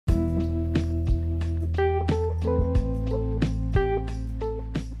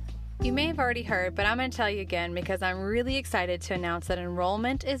You may have already heard, but I'm going to tell you again because I'm really excited to announce that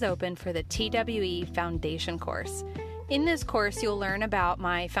enrollment is open for the TWE Foundation course. In this course, you'll learn about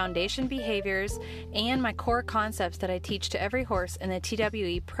my foundation behaviors and my core concepts that I teach to every horse in the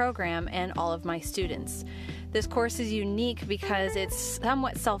TWE program and all of my students. This course is unique because it's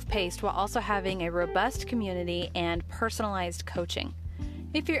somewhat self-paced while also having a robust community and personalized coaching.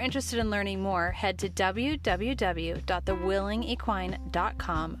 If you're interested in learning more, head to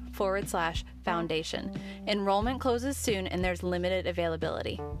www.thewillingequine.com/foundation. Enrollment closes soon and there's limited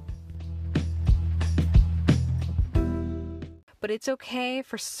availability. But it's okay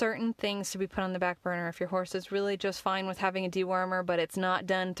for certain things to be put on the back burner. If your horse is really just fine with having a dewormer, but it's not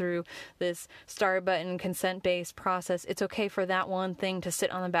done through this start button consent-based process, it's okay for that one thing to sit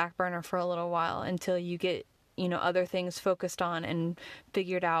on the back burner for a little while until you get other things focused on and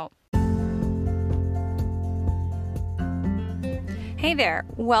figured out. Hey there,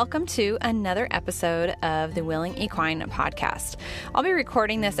 welcome to another episode of the Willing Equine podcast. I'll be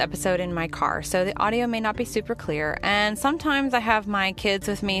recording this episode in my car, so the audio may not be super clear, and sometimes I have my kids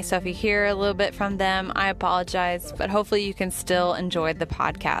with me, so if you hear a little bit from them, I apologize, but hopefully you can still enjoy the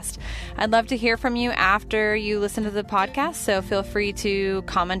podcast. I'd love to hear from you after you listen to the podcast, so feel free to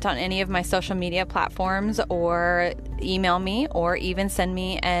comment on any of my social media platforms or email me or even send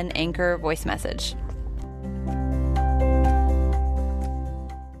me an Anchor voice message.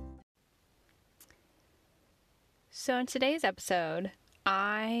 So in today's episode,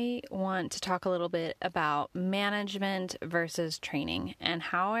 I want to talk a little bit about management versus training and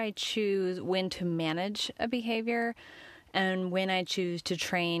how I choose when to manage a behavior and when I choose to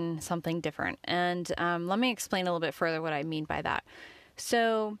train something different. And let me explain a little bit further what I mean by that.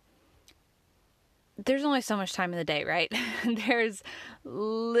 So there's only so much time in the day, right? There's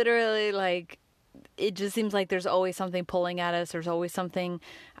literally it just seems like there's always something pulling at us. There's always something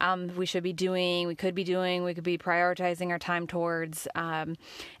we should be doing, we could be prioritizing our time towards.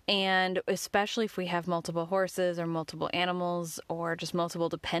 And especially if we have multiple horses or multiple animals or just multiple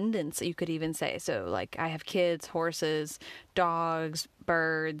dependents, you could even say. So I have kids, horses, dogs,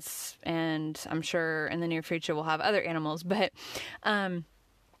 birds, and I'm sure in the near future we'll have other animals. But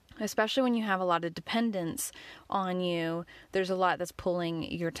especially when you have a lot of dependence on you, there's a lot that's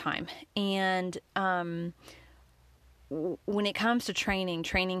pulling your time. And when it comes to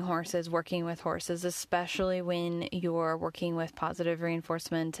training horses, working with horses, especially when you're working with positive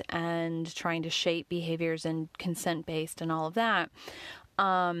reinforcement and trying to shape behaviors and consent-based and all of that,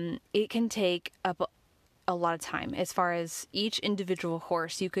 it can take up a lot of time. As far as each individual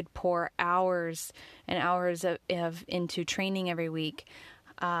horse, you could pour hours and hours of into training every week.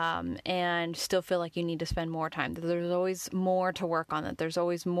 And still feel like you need to spend more time. There's always more to work on, that there's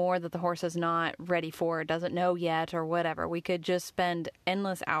always more that the horse is not ready for, doesn't know yet, or whatever. We could just spend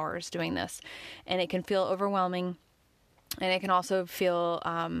endless hours doing this, and it can feel overwhelming. And it can also feel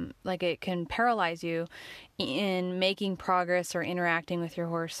like it can paralyze you in making progress or interacting with your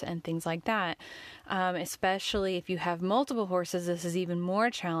horse and things like that. Especially if you have multiple horses, this is even more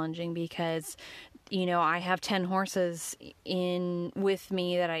challenging because I have 10 horses with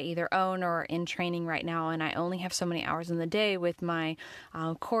me that I either own or are in training right now, and I only have so many hours in the day with my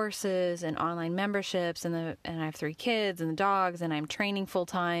courses and online memberships, and I have 3 kids and the dogs, and I'm training full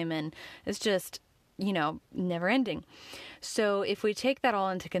time, and it's just never ending. So if we take that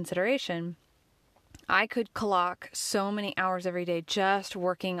all into consideration, I could clock so many hours every day just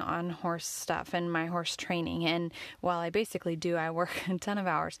working on horse stuff and my horse training. And while I basically I work a ton of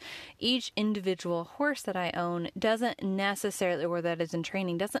hours. Each individual horse that I own doesn't necessarily, or that is in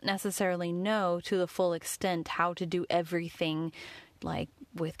training, doesn't necessarily know to the full extent how to do everything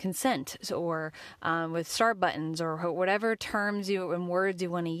with consent or with start buttons or whatever terms and words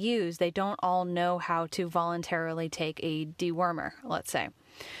you want to use. They don't all know how to voluntarily take a dewormer, let's say.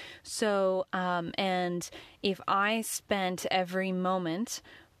 So, and if I spent every moment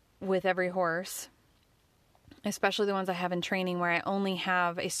with every horse, especially the ones I have in training where I only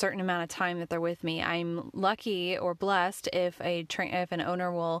have a certain amount of time that they're with me, I'm lucky or blessed if an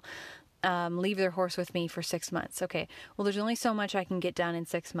owner will leave their horse with me for 6 months. Okay, well, there's only so much I can get done in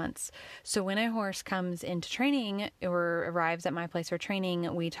 6 months. So when a horse comes into training or arrives at my place for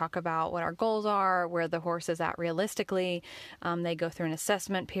training, we talk about what our goals are, where the horse is at realistically. They go through an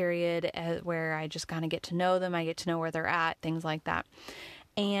assessment period where I just kind of get to know them. I get to know where they're at, things like that.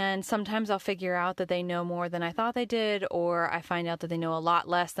 And sometimes I'll figure out that they know more than I thought they did, or I find out that they know a lot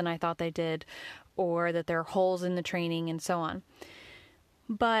less than I thought they did, or that there are holes in the training and so on.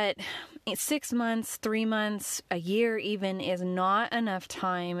 But 6 months, 3 months, a year even is not enough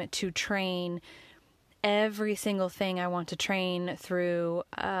time to train every single thing I want to train through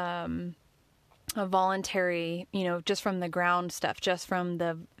a voluntary, just from the ground stuff, just from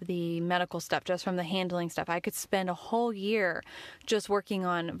the medical stuff, just from the handling stuff. I could spend a whole year just working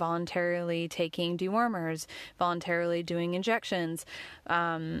on voluntarily taking dewormers, voluntarily doing injections,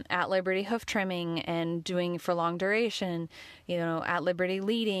 at liberty hoof trimming and doing for long duration, at liberty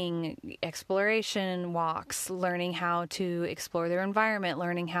leading, exploration walks, learning how to explore their environment,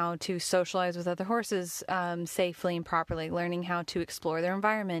 learning how to socialize with other horses safely and properly, learning how to explore their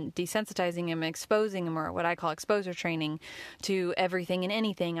environment, desensitizing them, exposing them, or what I call exposure training to everything and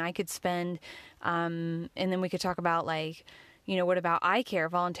anything. I could spend, and then we could talk about what about eye care,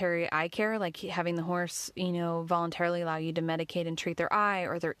 voluntary eye care, like having the horse, voluntarily allow you to medicate and treat their eye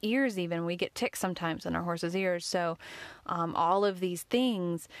or their ears even. We get ticks sometimes in our horses' ears. So all of these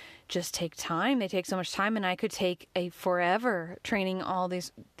things just take time. They take so much time, and I could take a forever training all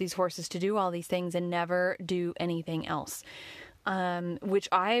these horses to do all these things and never do anything else. Which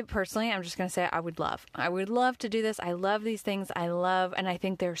I personally, I'm just going to say I would love. I would love to do this. I love these things. And I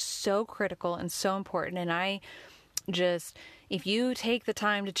think they're so critical and so important. And if you take the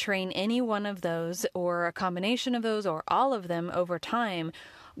time to train any one of those or a combination of those or all of them over time,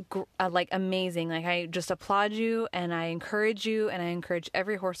 amazing. I just applaud you, and I encourage you, and I encourage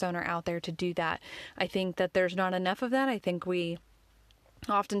every horse owner out there to do that. I think that there's not enough of that. I think we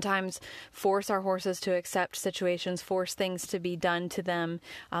oftentimes force our horses to accept situations, force things to be done to them.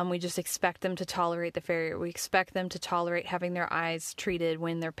 We just expect them to tolerate the farrier. We expect them to tolerate having their eyes treated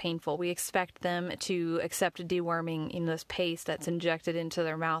when they're painful. We expect them to accept deworming, this paste that's injected into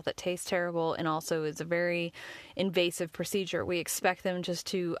their mouth that tastes terrible and also is a very invasive procedure. We expect them just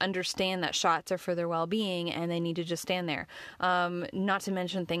to understand that shots are for their well-being and they need to just stand there. Not to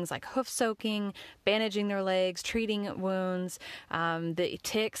mention things like hoof soaking, bandaging their legs, treating wounds, the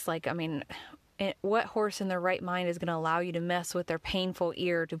ticks. What horse in their right mind is going to allow you to mess with their painful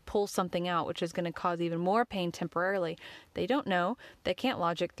ear to pull something out, which is going to cause even more pain temporarily? They don't know. They can't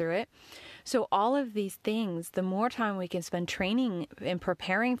logic through it. So all of these things, the more time we can spend training and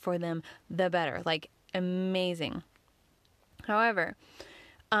preparing for them, the better. Amazing. However,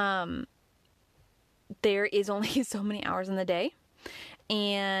 there is only so many hours in the day.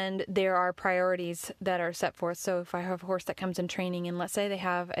 And there are priorities that are set forth. So if I have a horse that comes in training and let's say they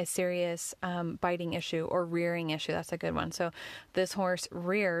have a serious biting issue or rearing issue, that's a good one. So this horse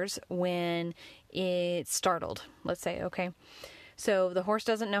rears when it's startled, let's say, okay. So the horse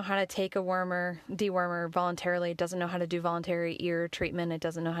doesn't know how to take a dewormer voluntarily. It doesn't know how to do voluntary ear treatment. It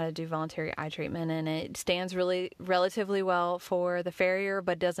doesn't know how to do voluntary eye treatment. And it stands relatively well for the farrier,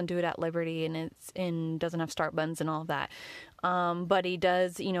 but doesn't do it at liberty, and doesn't have start buttons and all of that. But he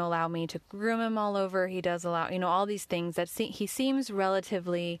does, allow me to groom him all over. He does allow, all these things that he seems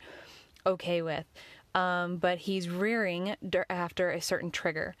relatively okay with. But he's rearing after a certain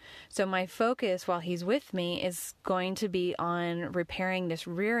trigger. So my focus while he's with me is going to be on repairing this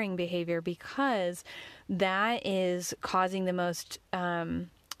rearing behavior, because that is causing the most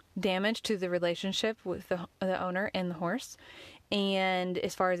damage to the relationship with the owner and the horse. And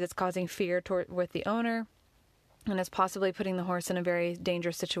as far as it's causing fear with the owner, and it's possibly putting the horse in a very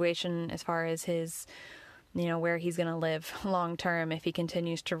dangerous situation as far as his where he's going to live long term if he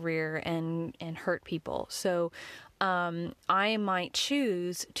continues to rear and hurt people. So I might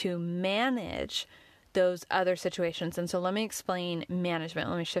choose to manage those other situations. And so let me explain management.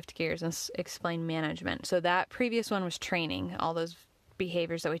 Let me shift gears and explain management. So that previous one was training. All those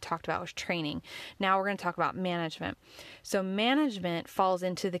behaviors that we talked about was training. Now we're going to talk about management. So management falls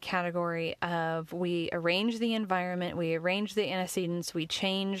into the category of we arrange the environment, we arrange the antecedents, we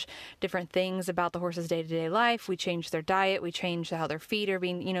change different things about the horse's day-to-day life, we change their diet, we change how their feet are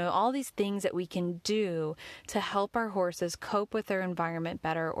being, all these things that we can do to help our horses cope with their environment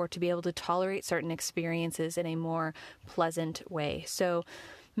better, or to be able to tolerate certain experiences in a more pleasant way. So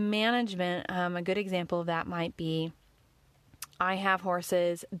management, a good example of that might be, I have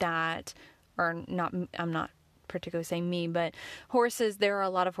horses that are not, I'm not particularly saying me, but horses, there are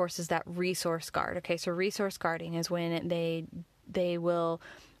a lot of horses that resource guard. Okay, so resource guarding is when they will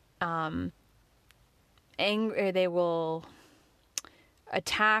they will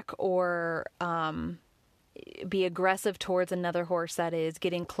attack or be aggressive towards another horse that is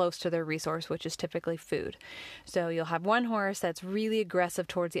getting close to their resource, which is typically food. So you'll have one horse that's really aggressive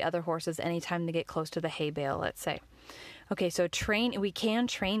towards the other horses anytime they get close to the hay bale, let's say. Okay, so we can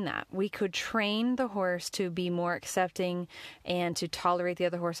train that. We could train the horse to be more accepting and to tolerate the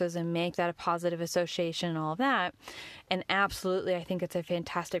other horses and make that a positive association and all of that. And absolutely, I think it's a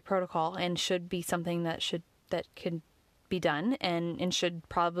fantastic protocol and should be something that could be done and should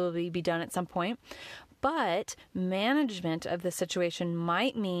probably be done at some point. But management of the situation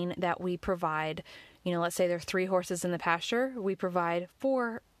might mean that we provide, let's say there are 3 horses in the pasture, we provide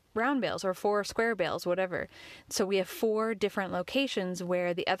 4 round bales or 4 square bales, whatever. So we have 4 different locations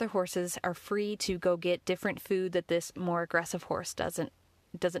where the other horses are free to go get different food that this more aggressive horse doesn't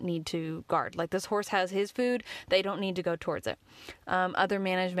need to guard. Like this horse has his food, they don't need to go towards it. Other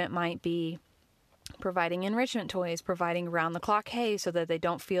management might be providing enrichment toys, providing round-the-clock hay so that they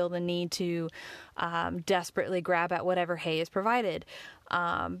don't feel the need to desperately grab at whatever hay is provided.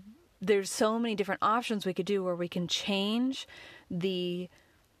 There's so many different options we could do where we can change the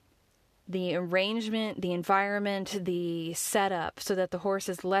arrangement, the environment, the setup so that the horse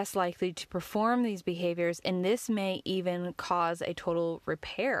is less likely to perform these behaviors. And this may even cause a total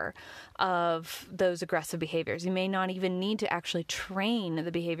repair of those aggressive behaviors. You may not even need to actually train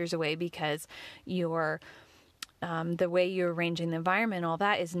the behaviors away because the way you're arranging the environment, all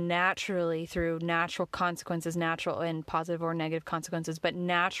that is naturally through natural consequences, natural and positive or negative consequences, but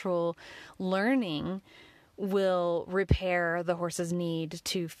natural learning will repair the horse's need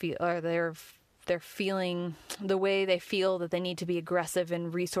to feel, or they're feeling the way they feel that they need to be aggressive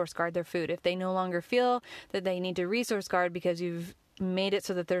and resource guard their food. If they no longer feel that they need to resource guard because you've made it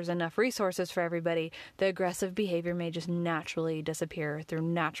so that there's enough resources for everybody, the aggressive behavior may just naturally disappear through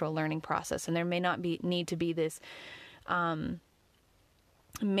natural learning process. And there may not need to be this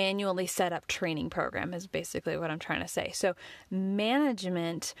manually set up training program is basically what I'm trying to say. So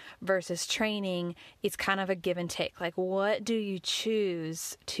management versus training, it's kind of a give and take. Like, what do you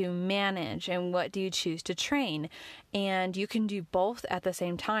choose to manage and what do you choose to train? And you can do both at the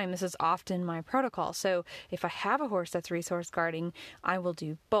same time. This is often my protocol. So if I have a horse that's resource guarding, I will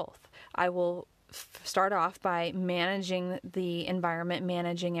do both. I will start off by managing the environment,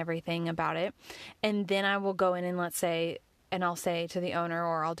 managing everything about it. And then I will go in and I'll say to the owner,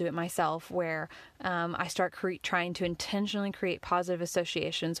 or I'll do it myself, where I start trying to intentionally create positive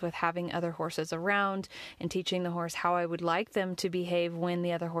associations with having other horses around and teaching the horse how I would like them to behave when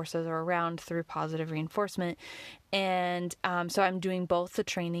the other horses are around through positive reinforcement. And so I'm doing both the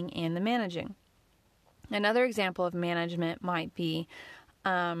training and the managing. Another example of management might be,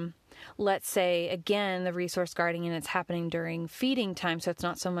 let's say, again, the resource guarding, and it's happening during feeding time. So it's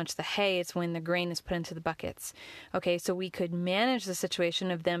not so much the hay, it's when the grain is put into the buckets. Okay, so we could manage the situation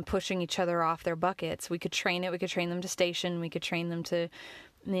of them pushing each other off their buckets. We could train it. We could train them to station. We could train them to,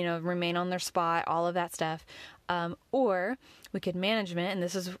 remain on their spot, all of that stuff. Or we could manage it, and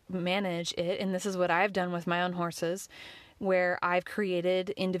this is what I've done with my own horses, where I've created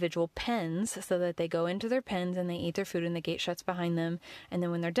individual pens so that they go into their pens and they eat their food and the gate shuts behind them. And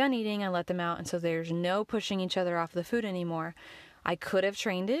then when they're done eating, I let them out. And so there's no pushing each other off the food anymore. I could have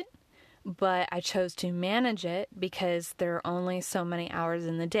trained it, but I chose to manage it because there are only so many hours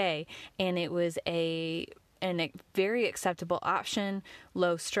in the day. And it was a very acceptable option,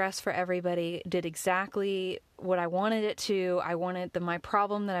 low stress for everybody, did exactly what I wanted it to. My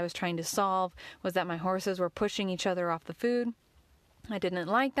problem that I was trying to solve was that my horses were pushing each other off the food. I didn't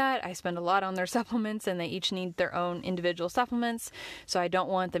like that. I spend a lot on their supplements and they each need their own individual supplements. So I don't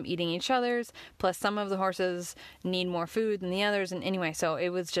want them eating each other's. Plus some of the horses need more food than the others. And anyway, so it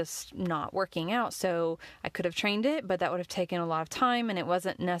was just not working out. So I could have trained it, but that would have taken a lot of time and it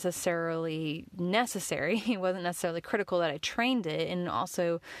wasn't necessarily necessary. It wasn't necessarily critical that I trained it. And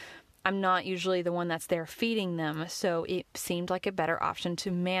also I'm not usually the one that's there feeding them. So it seemed like a better option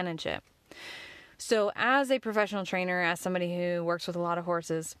to manage it. So as a professional trainer, as somebody who works with a lot of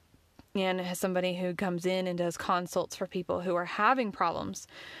horses, and as somebody who comes in and does consults for people who are having problems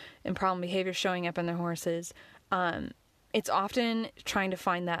and problem behavior showing up in their horses, it's often trying to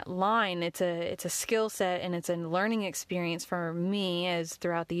find that line. It's a skill set and it's a learning experience for me, as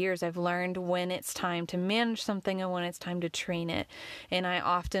throughout the years I've learned when it's time to manage something and when it's time to train it. And I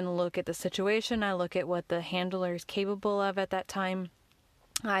often look at the situation. I look at what the handler is capable of at that time.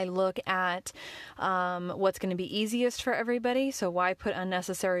 I look at what's going to be easiest for everybody. So why put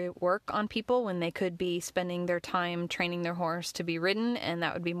unnecessary work on people when they could be spending their time training their horse to be ridden, and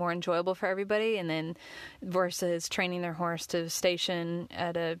that would be more enjoyable for everybody, and then versus training their horse to station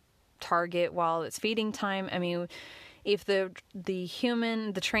at a target while it's feeding time. I mean, if the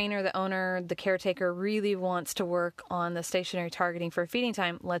human, the trainer, the owner, the caretaker really wants to work on the stationary targeting for feeding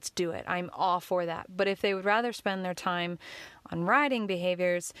time, let's do it. I'm all for that. But if they would rather spend their time on riding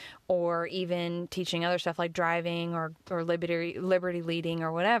behaviors or even teaching other stuff like driving or liberty leading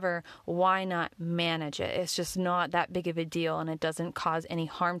or whatever, why not manage it? It's just not that big of a deal and it doesn't cause any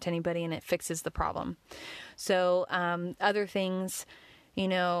harm to anybody and it fixes the problem. So other things,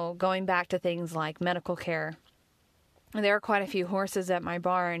 going back to things like medical care, there are quite a few horses at my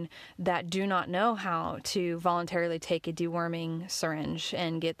barn that do not know how to voluntarily take a deworming syringe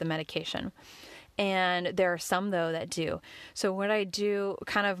and get the medication. And there are some, though, that do. So what I do,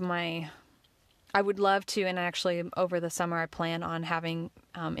 I would love to, and actually over the summer I plan on having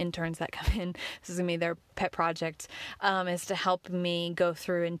interns that come in. This is going to be their pet project, is to help me go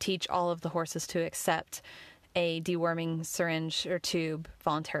through and teach all of the horses to accept a deworming syringe or tube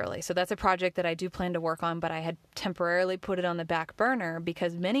voluntarily. So that's a project that I do plan to work on, but I had temporarily put it on the back burner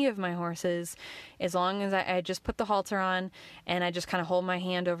because many of my horses, as long as I just put the halter on and I just kind of hold my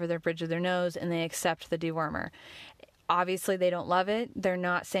hand over their bridge of their nose and they accept the dewormer. Obviously, they don't love it. They're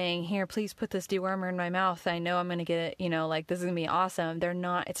not saying, here, please put this dewormer in my mouth. I know I'm going to get it, like this is going to be awesome.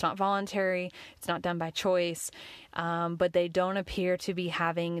 It's not voluntary. It's not done by choice. But they don't appear to be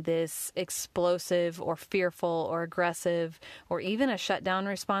having this explosive or fearful or aggressive or even a shutdown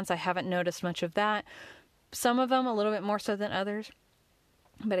response. I haven't noticed much of that. Some of them a little bit more so than others.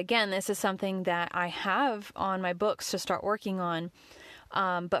 But again, this is something that I have on my books to start working on.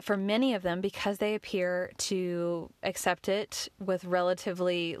 But for many of them, because they appear to accept it with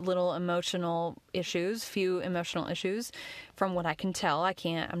relatively few emotional issues, from what I can tell,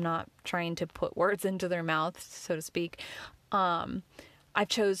 I'm not trying to put words into their mouth, so to speak. I've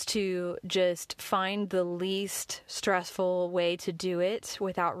chose to just find the least stressful way to do it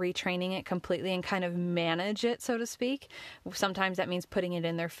without retraining it completely and kind of manage it, so to speak. Sometimes that means putting it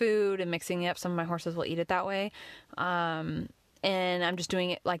in their food and mixing it up. Some of my horses will eat it that way. And I'm just doing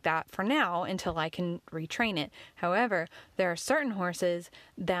it like that for now until I can retrain it. However, there are certain horses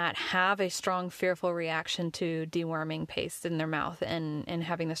that have a strong, fearful reaction to deworming paste in their mouth and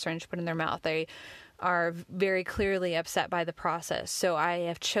having the syringe put in their mouth. They are very clearly upset by the process. So I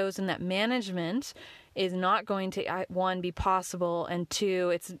have chosen that management is not going to, one, be possible, and two,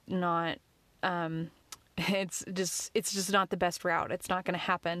 it's not... It's just not the best route. It's not going to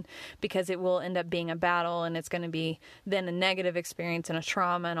happen because it will end up being a battle and it's going to be then a negative experience and a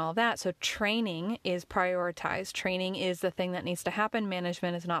trauma and all that. So training is prioritized. Training is the thing that needs to happen.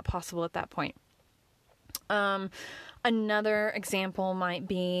 Management is not possible at that point. Another example might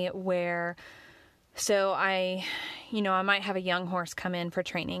be where, so I might have a young horse come in for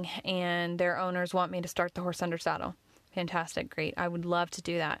training and their owners want me to start the horse under saddle. Fantastic. Great. I would love to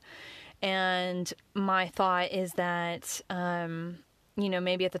do that. And my thought is that,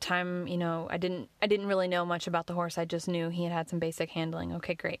 maybe at the time, I didn't really know much about the horse. I just knew he had some basic handling.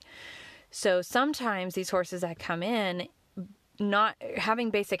 Okay, great. So sometimes these horses that come in, not having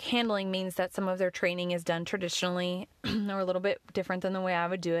basic handling means that some of their training is done traditionally or a little bit different than the way I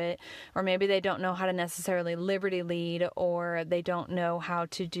would do it. Or maybe they don't know how to necessarily liberty lead, or they don't know how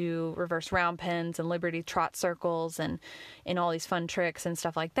to do reverse round pins and liberty trot circles and all these fun tricks and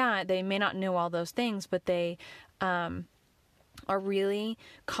stuff like that. They may not know all those things, but they are really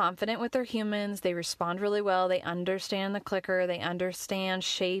confident with their humans. They respond really well. They understand the clicker. They understand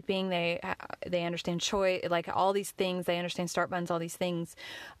shaping. They understand choice, like all these things. They understand start buttons, all these things.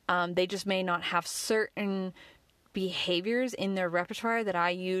 They just may not have certain behaviors in their repertoire that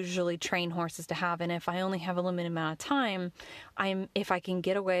I usually train horses to have. And if I only have a limited amount of time, if I can not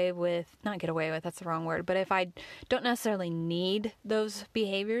get away with, that's the wrong word, but if I don't necessarily need those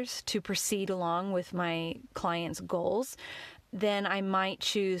behaviors to proceed along with my client's goals, then I might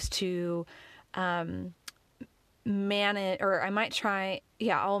choose to manage, or I might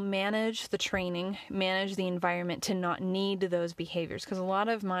I'll manage the training, manage the environment to not need those behaviors. Because a lot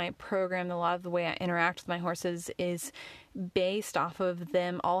of my program, a lot of the way I interact with my horses is based off of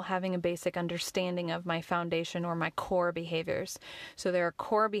them all having a basic understanding of my foundation or my core behaviors. So there are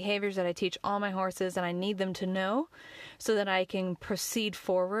core behaviors that I teach all my horses and I need them to know so that I can proceed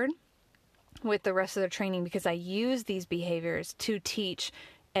forward with the rest of their training, because I use these behaviors to teach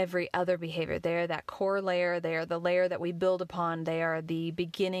every other behavior. They're that core layer. They are the layer that we build upon. They are the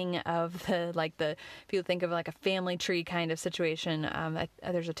beginning of if you think of like a family tree kind of situation,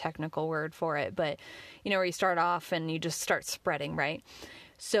 there's a technical word for it, but where you start off and you just start spreading, right?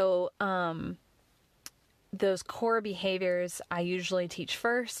 So, those core behaviors I usually teach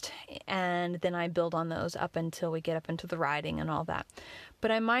first, and then I build on those up until we get up into the riding and all that.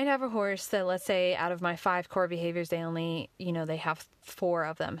 But I might have a horse that, let's say, out of my 5 core behaviors, they only, they have 4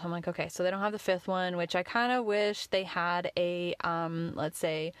 of them. I'm like, okay, so they don't have the 5th one, which I kind of wish they had a, let's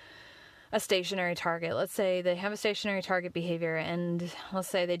say, a stationary target. Let's say they have a stationary target behavior, and let's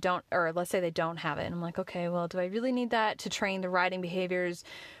say they don't have it. And I'm like, okay, well, do I really need that to train the riding behaviors?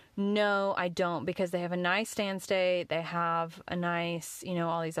 No, I don't, because they have a nice stand stay. They have a nice,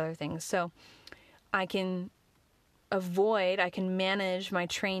 all these other things. So I can manage my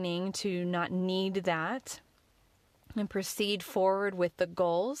training to not need that. and proceed forward with the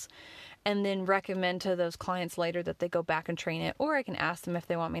goals, and then recommend to those clients later that they go back and train it, or I can ask them if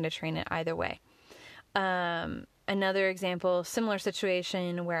they want me to train it either way. Another example, similar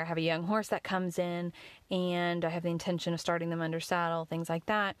situation where I have a young horse that comes in and I have the intention of starting them under saddle, things like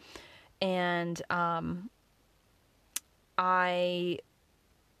that. And I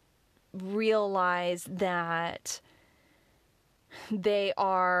realize that they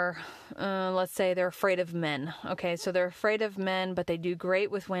are, let's say they're afraid of men. Okay, so they're afraid of men, but they do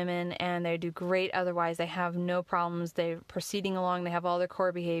great with women and they do great otherwise. They have no problems. They're proceeding along. They have all their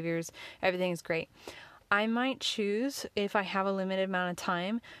core behaviors. Everything's great. I might choose, if I have a limited amount of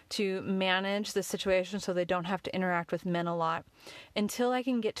time, to manage the situation so they don't have to interact with men a lot until I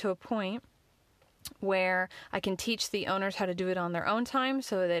can get to a point where I can teach the owners how to do it on their own time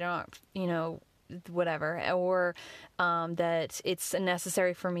so they don't, whatever, or that it's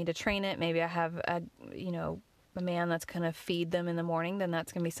necessary for me to train it. Maybe I have a man that's going to feed them in the morning, then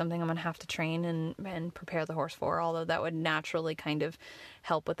that's going to be something I'm going to have to train and prepare the horse for, although that would naturally kind of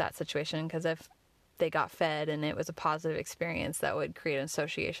help with that situation, because if they got fed and it was a positive experience, that would create an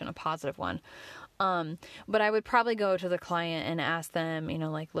association, a positive one. But I would probably go to the client and ask them,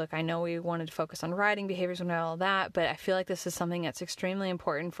 look, I know we wanted to focus on riding behaviors and all that, but I feel like this is something that's extremely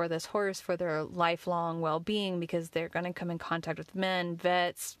important for this horse, for their lifelong well-being, because they're going to come in contact with men,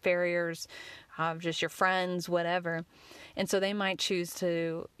 vets, farriers, just your friends, whatever. And so they might choose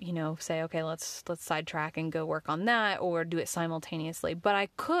to, say, okay, let's sidetrack and go work on that, or do it simultaneously. But I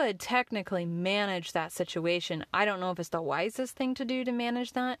could technically manage that situation. I don't know if it's the wisest thing to do to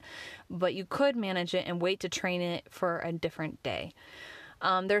manage that, but you could manage it and wait to train it for a different day.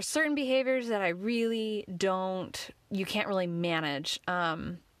 There's certain behaviors that you can't really manage.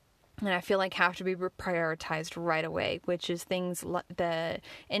 And I feel like have to be prioritized right away, which is things that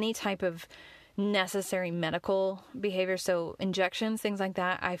any type of necessary medical behavior, so injections, things like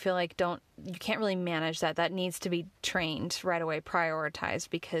that, I feel like you can't really manage that. That needs to be trained right away, prioritized,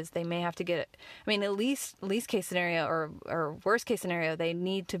 because they may have to get it. I mean, at least case scenario or worst case scenario, they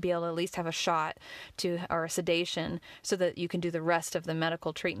need to be able to at least have a shot or a sedation so that you can do the rest of the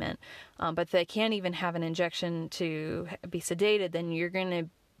medical treatment. But if they can't even have an injection to be sedated, then you're going to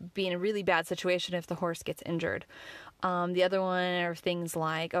be in a really bad situation if the horse gets injured. The other one are things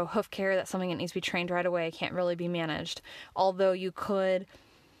like, hoof care. That's something that needs to be trained right away. It can't really be managed. Although you could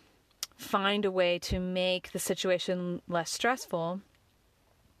find a way to make the situation less stressful,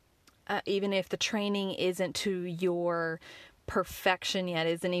 even if the training isn't to your perfection yet,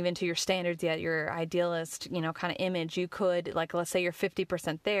 isn't even to your standards yet, your idealist, kind of image. You could, let's say you're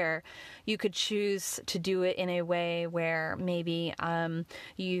 50% there, you could choose to do it in a way where maybe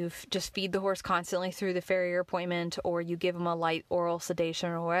you just feed the horse constantly through the farrier appointment, or you give them a light oral sedation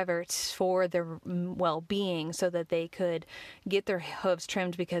or whatever. It's for their well-being, so that they could get their hooves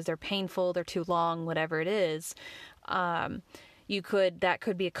trimmed because they're painful, they're too long, whatever it is. That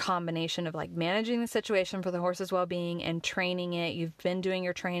could be a combination of managing the situation for the horse's well-being and training it. You've been doing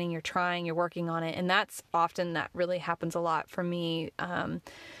your training, you're trying, you're working on it. And that really happens a lot for me,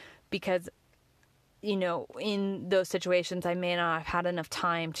 because, in those situations, I may not have had enough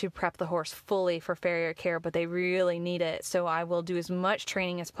time to prep the horse fully for farrier care, but they really need it. So I will do as much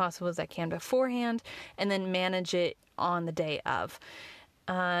training as possible as I can beforehand, and then manage it on the day of.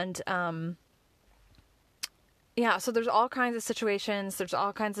 And, yeah, so there's all kinds of situations. There's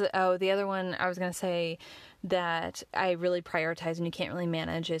all kinds of, the other one I was going to say that I really prioritize and you can't really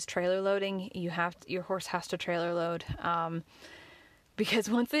manage is trailer loading. Your horse has to trailer load, because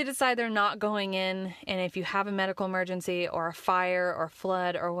once they decide they're not going in, and if you have a medical emergency or a fire or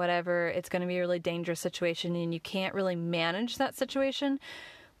flood or whatever, it's going to be a really dangerous situation, and you can't really manage that situation.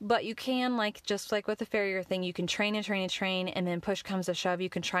 But you can, just like with the farrier thing, you can train and train and train, and then push comes to shove, you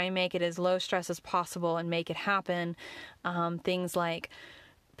can try and make it as low stress as possible and make it happen. Things like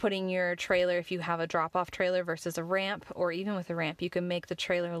putting your trailer, if you have a drop-off trailer versus a ramp, or even with a ramp, you can make the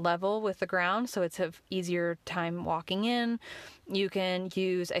trailer level with the ground, so it's an easier time walking in. You can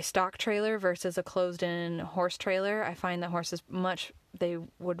use a stock trailer versus a closed-in horse trailer. I find that horses they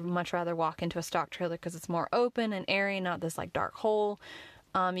would much rather walk into a stock trailer because it's more open and airy, not this dark hole.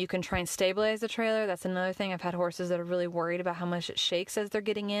 You can try and stabilize the trailer. That's another thing. I've had horses that are really worried about how much it shakes as they're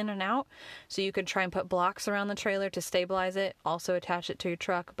getting in and out. So you can try and put blocks around the trailer to stabilize it. Also attach it to your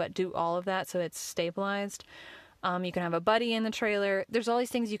truck, but do all of that so it's stabilized. You can have a buddy in the trailer. There's all these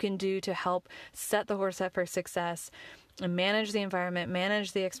things you can do to help set the horse up for success and manage the environment,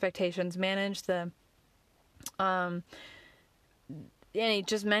 manage the expectations, manage the...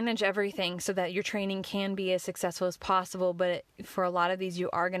 just manage everything so that your training can be as successful as possible. But for a lot of these, you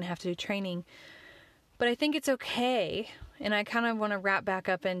are going to have to do training. But I think it's okay, and I kind of want to wrap back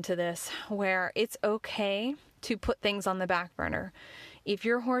up into this, where it's okay to put things on the back burner. If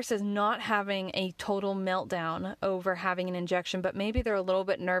your horse is not having a total meltdown over having an injection, but maybe they're a little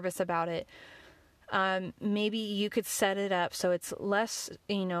bit nervous about it, maybe you could set it up so it's less,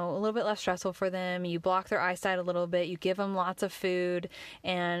 a little bit less stressful for them. You block their eyesight a little bit. You give them lots of food,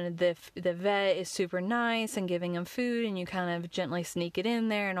 and the vet is super nice and giving them food, and you kind of gently sneak it in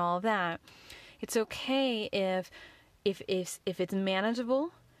there and all of that. It's okay if it's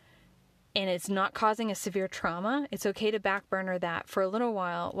manageable and it's not causing a severe trauma. It's okay to back burner that for a little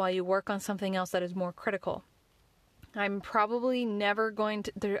while you work on something else that is more critical. I'm probably never going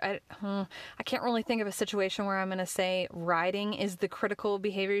to, I can't really think of a situation where I'm going to say riding is the critical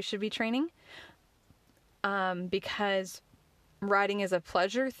behavior you should be training, because riding is a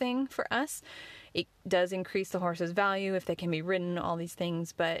pleasure thing for us. It does increase the horse's value if they can be ridden, all these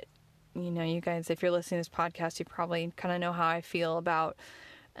things. But, you guys, if you're listening to this podcast, you probably kind of know how I feel about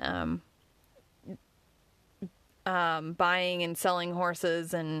buying and selling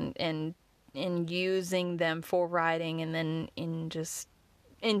horses and using them for riding, and then in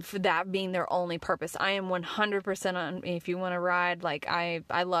for that being their only purpose. I am 100% on, if you want to ride, like I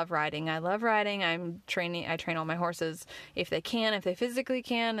love riding. I train all my horses if they physically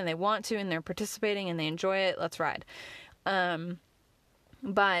can, and they want to, and they're participating and they enjoy it, let's ride.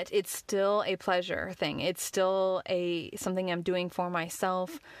 But it's still a pleasure thing. It's still something I'm doing for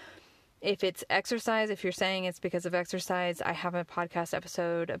myself. If it's exercise, if you're saying it's because of exercise, I have a podcast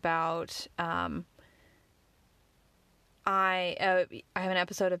episode about, I have an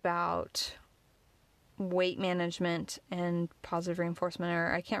episode about weight management and positive reinforcement,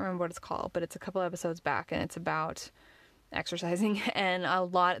 or I can't remember what it's called, but it's a couple episodes back, and it's about exercising, and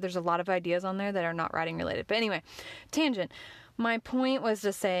there's a lot of ideas on there that are not riding related. But anyway, tangent. My point was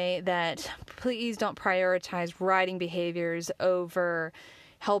to say that please don't prioritize riding behaviors over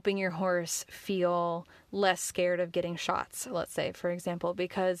helping your horse feel less scared of getting shots, let's say, for example,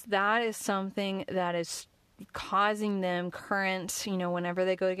 because that is something that is causing them current, whenever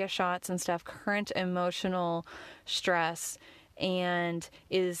they go to get shots and stuff, current emotional stress, and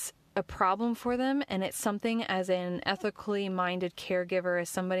is a problem for them. And it's something, as an ethically minded caregiver, as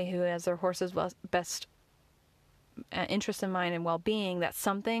somebody who has their horse's best interest in mind and well-being, that's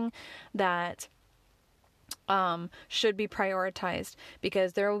something that should be prioritized,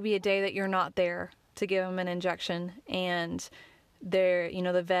 because there will be a day that you're not there to give them an injection, and they're,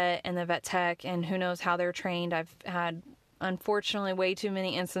 the vet and the vet tech, and who knows how they're trained. I've had, unfortunately, way too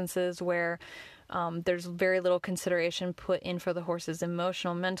many instances where there's very little consideration put in for the horse's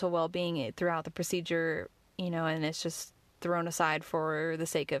emotional, mental well-being throughout the procedure, and it's just thrown aside for the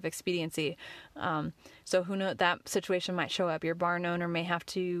sake of expediency. So who knows, that situation might show up. Your barn owner may have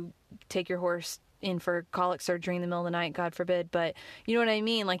to take your horse in for colic surgery in the middle of the night, God forbid. But you know what I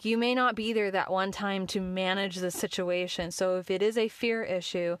mean? Like, you may not be there that one time to manage the situation. So if it is a fear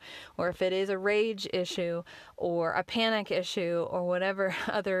issue, or if it is a rage issue, or a panic issue, or whatever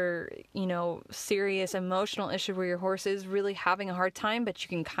other, serious emotional issue where your horse is really having a hard time, but you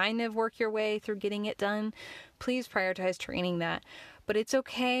can kind of work your way through getting it done, please prioritize training that. But it's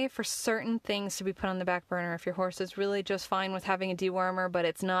okay for certain things to be put on the back burner. If your horse is really just fine with having a dewormer, but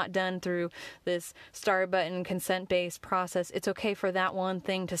it's not done through this star button consent-based process, it's okay for that one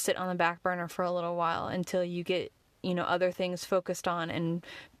thing to sit on the back burner for a little while until you get, other things focused on and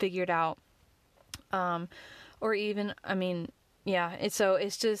figured out. Or even, yeah,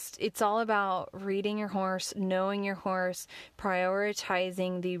 it's all about reading your horse, knowing your horse,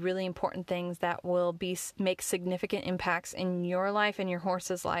 prioritizing the really important things that will make significant impacts in your life and your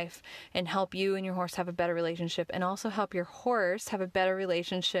horse's life, and help you and your horse have a better relationship, and also help your horse have a better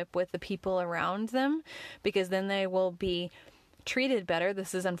relationship with the people around them, because then they will be treated better.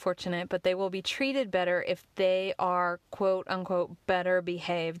 This is unfortunate, but they will be treated better if they are, quote unquote, better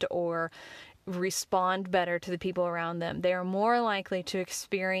behaved, or respond better to the people around them. They are more likely to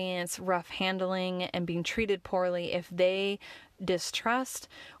experience rough handling and being treated poorly if they distrust,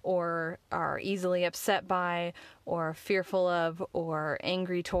 or are easily upset by, or fearful of, or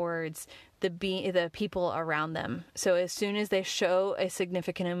angry towards the people around them. So as soon as they show a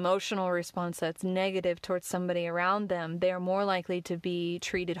significant emotional response that's negative towards somebody around them, they are more likely to be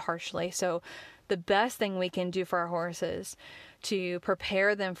treated harshly. So the best thing we can do for our horses to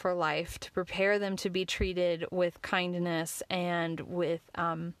prepare them for life, to prepare them to be treated with kindness and with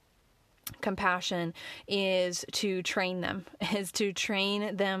compassion, is to train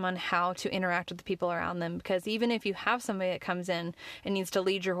them on how to interact with the people around them. Because even if you have somebody that comes in and needs to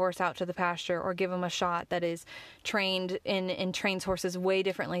lead your horse out to the pasture, or give them a shot, that is trained and trains horses way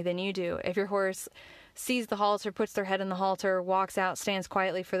differently than you do, if your horse sees the halter, puts their head in the halter, walks out, stands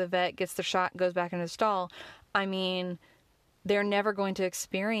quietly for the vet, gets the shot, goes back into the stall. I mean, they're never going to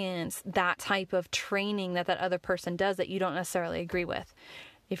experience that type of training that other person does that you don't necessarily agree with.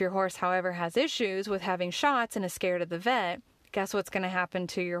 If your horse, however, has issues with having shots and is scared of the vet, guess what's going to happen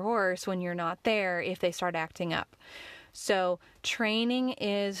to your horse when you're not there if they start acting up? So training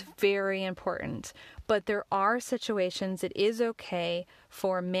is very important, but there are situations it is okay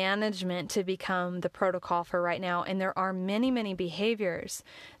for management to become the protocol for right now. And there are many, many behaviors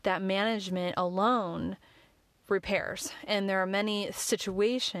that management alone repairs. And there are many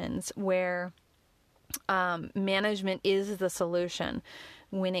situations where management is the solution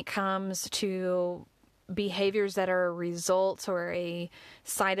when it comes to behaviors that are a result or a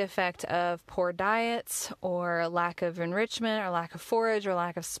side effect of poor diets or lack of enrichment or lack of forage or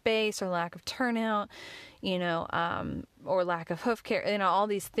lack of space or lack of turnout, or lack of hoof care, all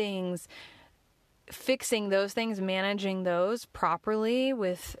these things. Fixing those things, managing those properly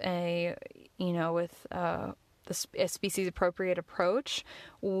with a species appropriate approach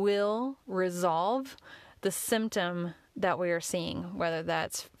will resolve the symptom that we are seeing, whether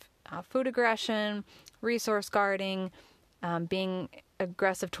that's food aggression, resource guarding, being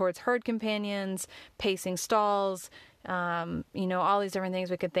aggressive towards herd companions, pacing stalls, all these different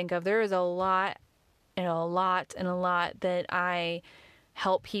things we could think of. There is a lot that I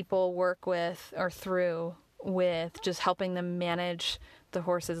help people work with or through with just helping them manage the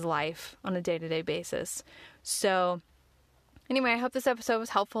horse's life on a day-to-day basis. So anyway, I hope this episode was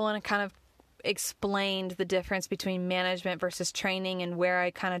helpful and it kind of explained the difference between management versus training and where I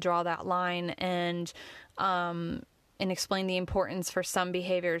kind of draw that line, and explain the importance for some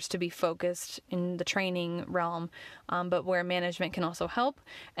behaviors to be focused in the training realm, but where management can also help,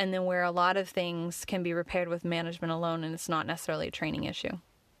 and then where a lot of things can be repaired with management alone and it's not necessarily a training issue.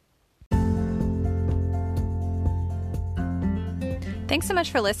 Thanks so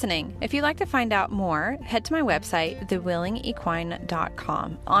much for listening. If you'd like to find out more, head to my website,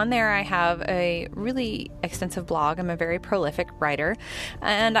 thewillingequine.com. On there, I have a really extensive blog. I'm a very prolific writer.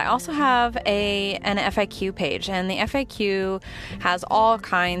 And I also have an FAQ page. And the FAQ has all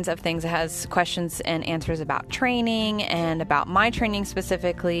kinds of things. It has questions and answers about training and about my training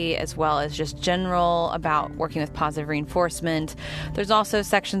specifically, as well as just general about working with positive reinforcement. There's also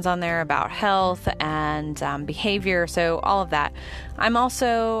sections on there about health and behavior. So all of that. I'm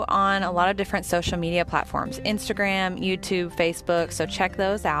also on a lot of different social media platforms, Instagram, YouTube, Facebook, so check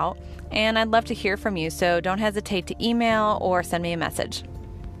those out. And I'd love to hear from you, so don't hesitate to email or send me a message.